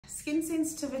Skin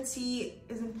sensitivity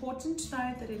is important to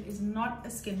know that it is not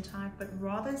a skin type, but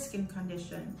rather a skin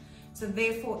condition. So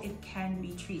therefore it can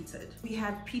be treated. We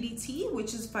have PDT,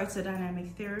 which is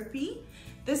photodynamic therapy.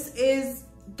 This is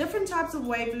different types of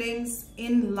wavelengths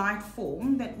in light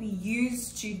form that we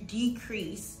use to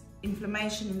decrease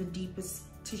inflammation in the deepest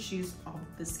tissues of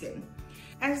the skin.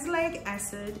 Azelaic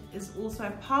acid is also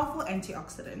a powerful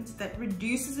antioxidant that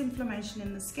reduces inflammation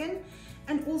in the skin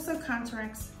and also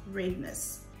counteracts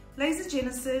redness. Laser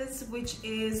Genesis, which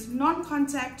is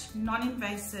non-contact,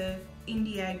 non-invasive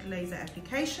Nd:YAG laser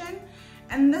application,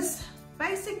 and this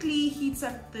basically heats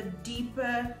up the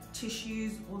deeper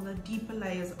tissues or the deeper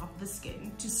layers of the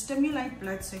skin to stimulate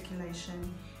blood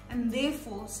circulation and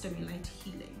therefore stimulate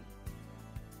healing.